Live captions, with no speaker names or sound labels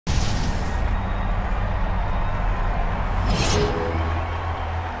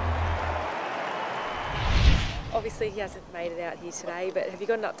Obviously he hasn't made it out here today, but have you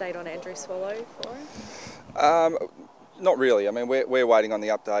got an update on Andrew Swallow for him? Not really. I mean, we're waiting on the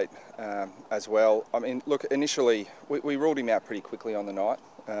update as well. I mean, look, initially we ruled him out pretty quickly on the night,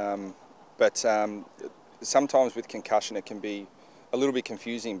 but sometimes with concussion it can be a little bit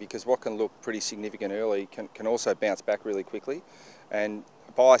confusing because what can look pretty significant early can also bounce back really quickly. And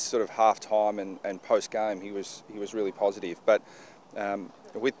by sort of half time and post game, he was really positive. But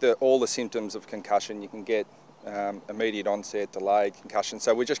with all the symptoms of concussion, you can get immediate onset, delayed concussion.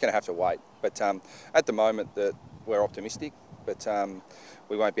 So we're just going to have to wait. But at the moment, we're optimistic, but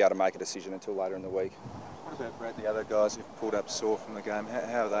we won't be able to make a decision until later in the week. What about Brad, the other guys who've pulled up sore from the game?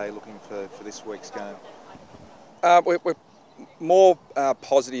 How are they looking for this week's game? We're more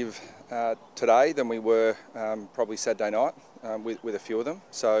positive today than we were probably Saturday night with a few of them.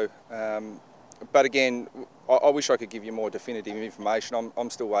 So, but again, I wish I could give you more definitive information. I'm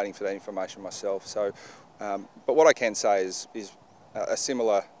still waiting for that information myself. So, but what I can say is a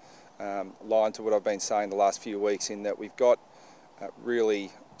similar line to what I've been saying the last few weeks, in that we've got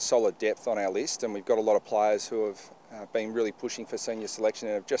really solid depth on our list, and we've got a lot of players who have been really pushing for senior selection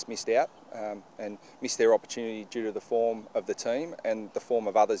and have just missed out and missed their opportunity due to the form of the team and the form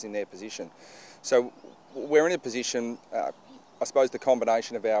of others in their position. So we're in a position, I suppose the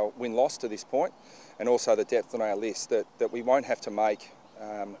combination of our win-loss to this point and also the depth on our list, that we won't have to make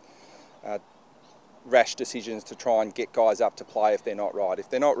rash decisions to try and get guys up to play if they're not right.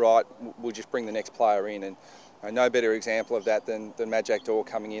 If they're not right, we'll just bring the next player in. And no better example of that than Jack Ziebell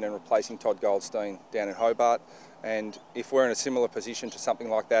coming in and replacing Todd Goldstein down in Hobart. And if we're in a similar position to something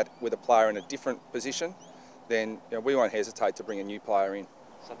like that with a player in a different position, then we won't hesitate to bring a new player in.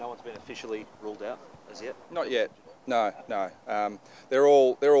 So no one's been officially ruled out as yet? Not yet. No. They're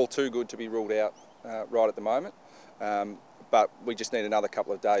all too good to be ruled out right at the moment. But we just need another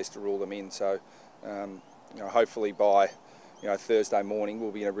couple of days to rule them in. So hopefully by Thursday morning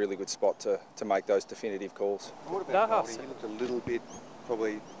we'll be in a really good spot to make those definitive calls. What about Goldie? He looked a little bit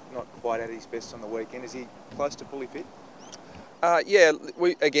probably not quite at his best on the weekend. Is he close to fully fit? Yeah,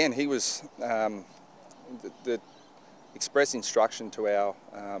 he was the express instruction to our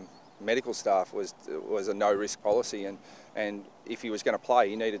medical staff was a no risk policy, and if he was going to play,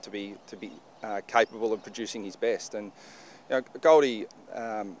 he needed to be capable of producing his best. And Goldie,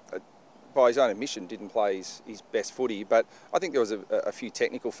 by his own admission, didn't play his best footy, but I think there was a few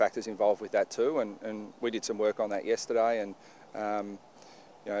technical factors involved with that too, and we did some work on that yesterday, and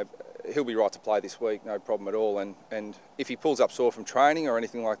he'll be right to play this week, no problem at all. And if he pulls up sore from training or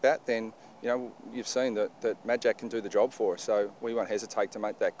anything like that, then you've seen that Jack can do the job for us, so we won't hesitate to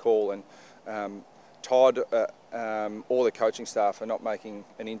make that call. And Todd or the coaching staff are not making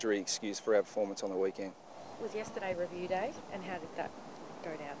an injury excuse for our performance on the weekend. Was yesterday review day, and how did that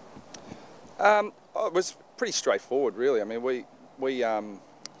go down? It was pretty straightforward, really. I mean,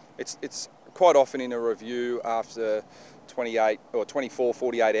 it's quite often in a review after 28 or 24,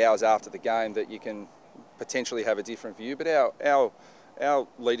 48 hours after the game that you can potentially have a different view. But our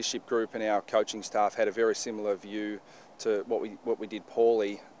leadership group and our coaching staff had a very similar view to what we did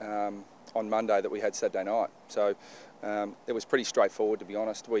poorly on Monday that we had Saturday night. So it was pretty straightforward, to be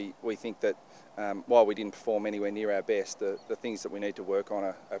honest. We think that while we didn't perform anywhere near our best, the things that we need to work on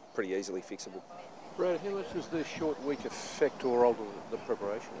are pretty easily fixable. Brad, how much does the short week affect or alter the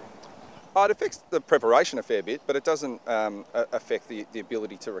preparation? It affects the preparation a fair bit, but it doesn't affect the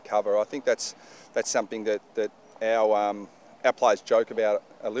ability to recover. I think that's something that our players joke about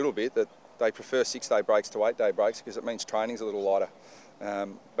a little bit, that they prefer 6-day breaks to 8-day breaks because it means training's a little lighter.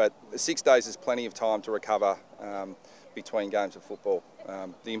 But 6 days is plenty of time to recover between games of football.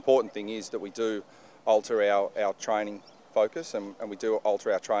 The important thing is that we do alter our training focus and we do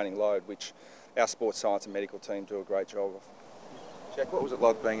alter our training load, which our sports science and medical team do a great job of. Jack, what was it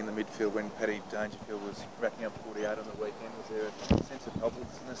like being in the midfield when Paddy Dangerfield was racking up 48 on the weekend? Was there a sense of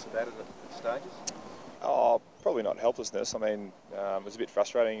helplessness about it at stages? Oh, probably not helplessness. I mean, it was a bit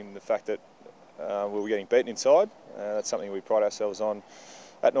frustrating in the fact that we were getting beaten inside. That's something we pride ourselves on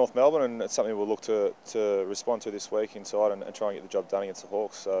at North Melbourne, and it's something we'll look to respond to this week inside and try and get the job done against the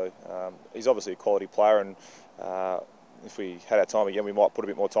Hawks. So he's obviously a quality player, and if we had our time again, we might put a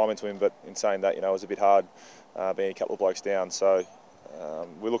bit more time into him. But in saying that, it was a bit hard being a couple of blokes down. So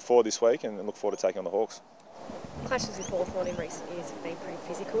we look forward this week and look forward to taking on the Hawks. Clashes with Hawthorn in recent years have been pretty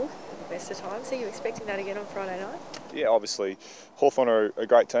physical at the best of times. Are you expecting that again on Friday night? Yeah, obviously. Hawthorn are a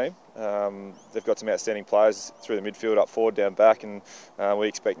great team. They've got some outstanding players through the midfield, up forward, down back, and we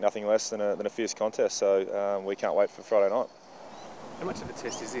expect nothing less than a fierce contest. So we can't wait for Friday night. How much of a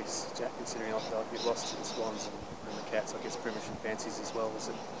test is this, Jack, considering you've lost to the Swans and the Cats, I guess premiership fancies as well? Is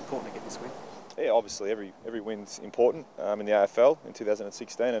it important to get this win? Yeah, obviously every win's important in the AFL in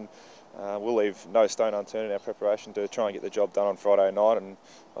 2016, and we'll leave no stone unturned in our preparation to try and get the job done on Friday night. And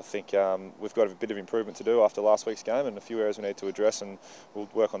I think we've got a bit of improvement to do after last week's game, and a few areas we need to address, and we'll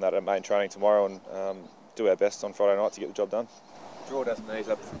work on that at main training tomorrow and do our best on Friday night to get the job done. Draw doesn't ease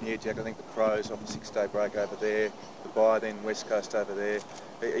up from here, Jack. I think the Crows off a 6-day break over there, the bye then West Coast over there.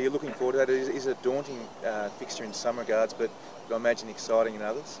 Are you looking forward to that? Is it a daunting fixture in some regards, but I imagine exciting in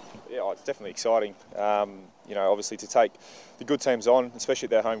others? Yeah, it's definitely exciting. Obviously to take the good teams on, especially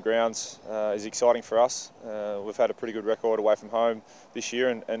at their home grounds, is exciting for us. We've had a pretty good record away from home this year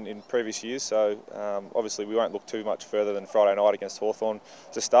and in previous years, so obviously we won't look too much further than Friday night against Hawthorn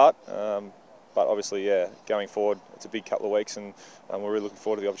to start. But obviously, yeah, going forward, it's a big couple of weeks, and we're really looking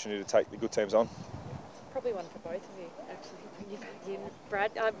forward to the opportunity to take the good teams on. Probably one for both of you, actually, bring you back in.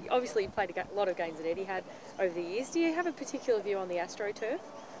 Brad, obviously you played a lot of games at Etihad over the years. Do you have a particular view on the AstroTurf?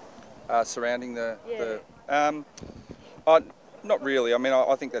 Surrounding Yeah. not really. I mean,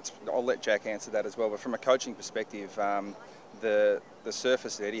 I think I'll let Jack answer that as well. But from a coaching perspective, the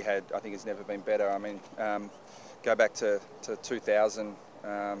surface at Etihad, I think, has never been better. I mean, go back to 2000.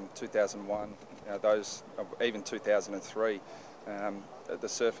 2001, even 2003, the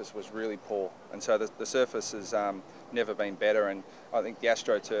surface was really poor, and so the surface has never been better. And I think the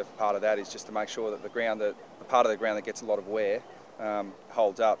AstroTurf part of that is just to make sure that the part of the ground that gets a lot of wear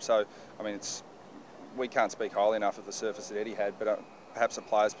holds up. So I mean, we can't speak highly enough of the surface at Etihad, but perhaps a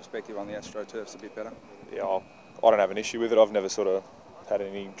player's perspective on the AstroTurf's a bit better. Yeah, I don't have an issue with it. I've never sort of had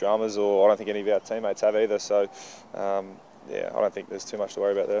any dramas, or I don't think any of our teammates have either. So. Yeah, I don't think there's too much to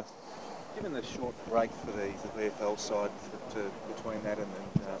worry about there. Given the short break for the VFL side between that and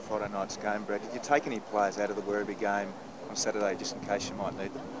Friday night's game, Brad, did you take any players out of the Werribee game on Saturday just in case you might need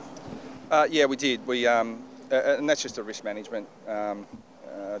them? Yeah, we did. And that's just a risk management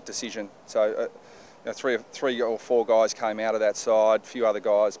decision. So three or four guys came out of that side. A few other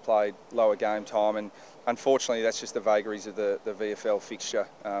guys played lower game time, and unfortunately, that's just the vagaries of the VFL fixture.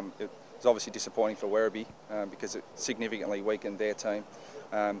 It's obviously disappointing for Werribee because it significantly weakened their team.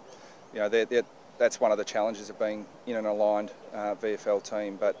 That's one of the challenges of being in an aligned VFL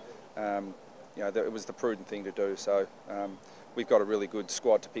team, but it was the prudent thing to do. So we've got a really good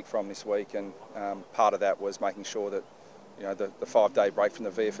squad to pick from this week, and part of that was making sure that the 5-day break from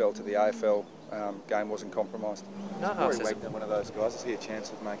the VFL to the AFL game wasn't compromised. Corey Wagner, one of those guys, is he a chance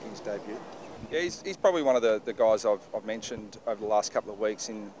of making his debut? Yeah, he's probably one of the guys I've mentioned over the last couple of weeks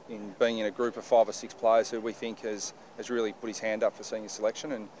in being in a group of 5 or 6 players who we think has really put his hand up for senior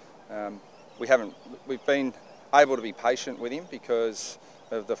selection, and we've been able to be patient with him because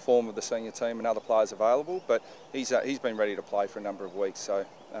of the form of the senior team and other players available, but he's been ready to play for a number of weeks. So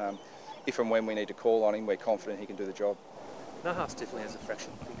if and when we need to call on him, we're confident he can do the job. Nahas definitely has a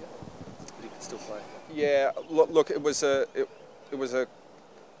fraction finger, but he can still play. Yeah, look, it was a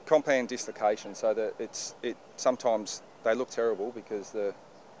compound dislocation, so that sometimes they look terrible because the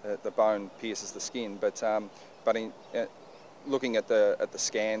bone pierces the skin, but in looking at the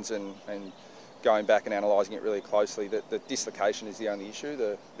scans and going back and analysing it really closely, the dislocation is the only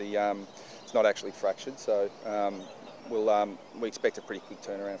issue. It's not actually fractured, so we expect a pretty quick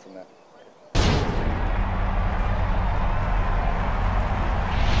turnaround from that.